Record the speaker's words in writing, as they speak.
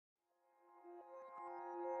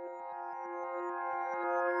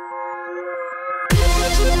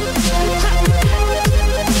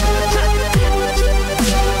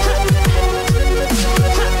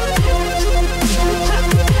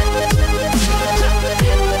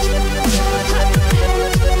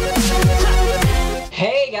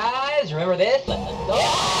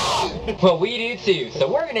Well, we do too, so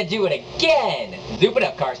we're gonna do it again! Zoop it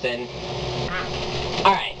up, Carsen.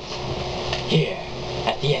 Alright. Here,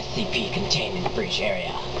 at the SCP containment breach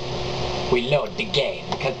area, we load the game,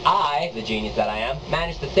 because I, the genius that I am,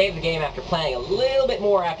 managed to save the game after playing a little bit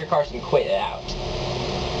more after Carsen quit it out.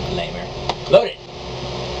 Lamer. Load it!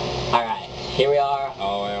 Alright, here we are.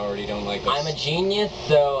 Oh, I already don't like this. I'm a genius,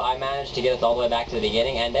 so I managed to get us all the way back to the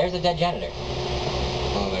beginning, and there's a dead janitor.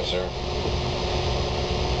 Oh, there, sir.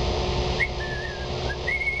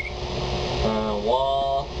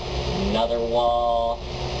 Wall. Another wall.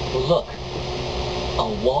 Look. A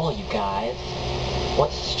wall, you guys.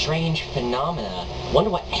 What strange phenomena. Wonder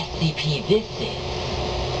what SCP this is.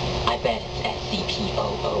 I bet it's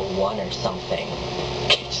SCP-001 or something.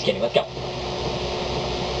 Just kidding, let's go.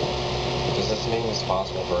 Does this mean it's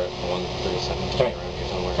possible for 137 to be around here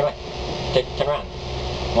somewhere? Turn away. Turn around.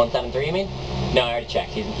 173, you mean? No, I already checked.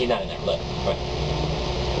 He's not in there. Look. Come on.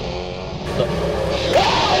 Look.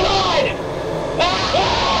 Ah, I lied!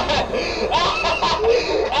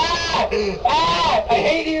 I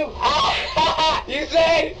hate you! You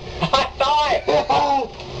say! I thought!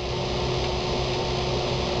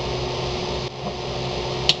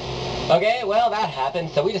 Okay, well, that happened,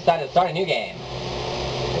 so we decided to start a new game.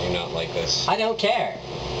 I do not like this. I don't care.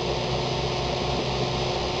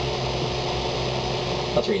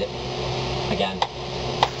 Let's read it. Again.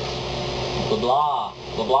 Blah blah.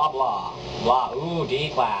 Blah blah blah. Blah. Ooh, D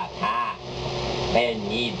class. Ha. They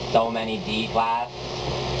need so many D class.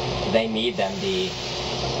 They need them D.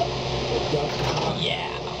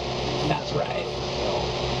 Yeah. That's right.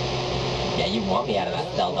 Yeah, you want me out of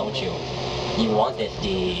that cell, don't you? You want this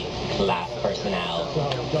D class personnel.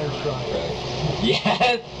 Really?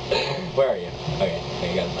 Yes! Where are you? Okay, there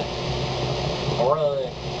you go. Or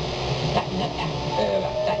that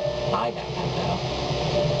my backpack though.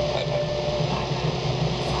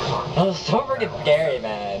 Oh, so freaking scary,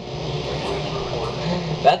 man.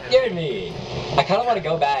 That scared me. I kind of want to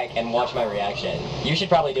go back and watch my reaction. You should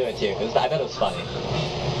probably do it too, because I bet it was funny.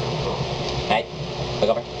 Hey, look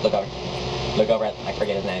over, look over. Look over at, I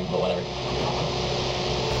forget his name, but whatever.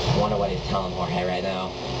 I wonder what he's telling Jorge right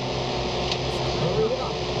now.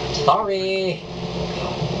 Sorry!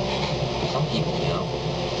 Some people, you know.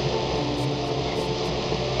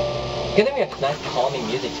 Good thing we have this nice calming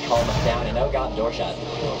music to calm us down, and oh god, the door shut.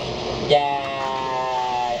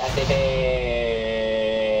 Yay! SCP!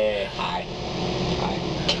 Hi. Hi.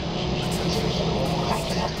 Back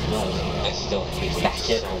it up slowly. I still hate this. Back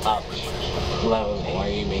it up slowly. Why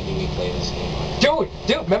are you making me play this game? Dude!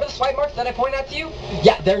 Remember the swipe marks that I pointed out to you?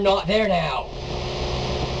 Yeah, they're not there now!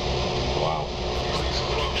 Wow.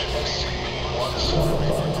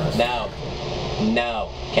 No. No.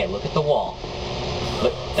 Okay, look at the wall.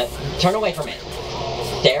 Look, turn away from it.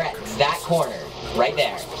 Stare at that corner. Right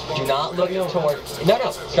there. Do not look towards... No,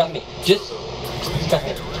 trust me. Just... Trust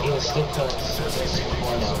me.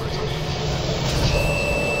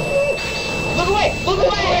 Look away! Look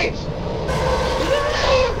away!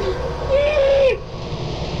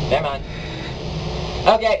 Never mind.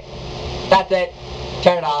 Okay. That's it.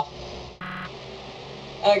 Turn it off.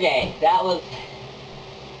 Okay, that was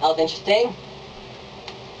interesting.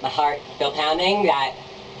 My heart still pounding. That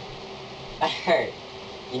hurt.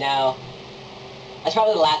 You know, that's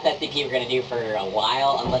probably the last SCP we're gonna do for a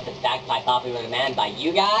while, unless it's backed by popular demand by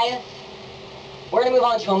you guys. We're gonna move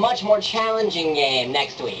on to a much more challenging game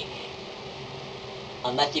next week.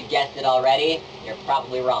 Unless you've guessed it already, you're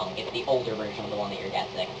probably wrong. It's the older version of the one that you're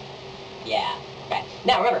guessing. Yeah. Okay.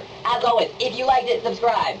 Now remember, as always, if you liked it,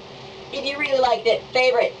 subscribe. If you really liked it,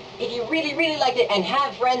 favorite. If you really, really liked it and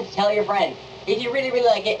have friends, tell your friends. If you really, really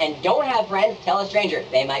like it and don't have friends, tell a stranger.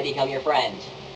 They might become your friend.